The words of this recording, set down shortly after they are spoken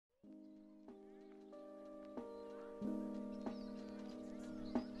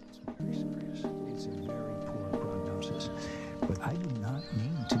I do not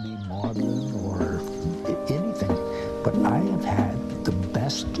mean to be maudlin or anything, but I have had the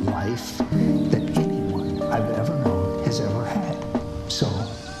best life that anyone I've ever known has ever had. So,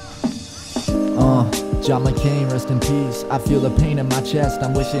 John McCain, rest in peace. I feel the pain in my chest,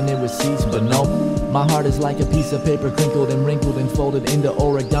 I'm wishing it would cease, but no. My heart is like a piece of paper, crinkled and wrinkled and folded into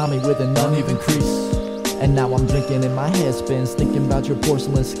origami with an uneven crease. And now I'm drinking and my head spins, thinking about your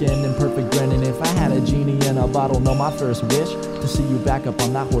porcelain skin and perfect grin. And if I had a genie in a bottle, no, my first wish to see you back up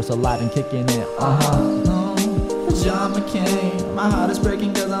on that horse alive and kicking it. John McCain, my heart is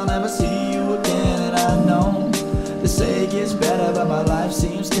breaking cause I'll never see you again. And I know they say it gets better, but my life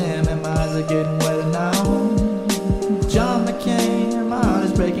seems dim and my eyes are getting wetter now. John McCain, my heart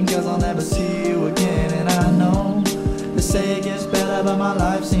is breaking cause I'll never see you again. And I know they say it gets better, but my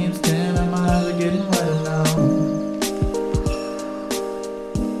life seems dim.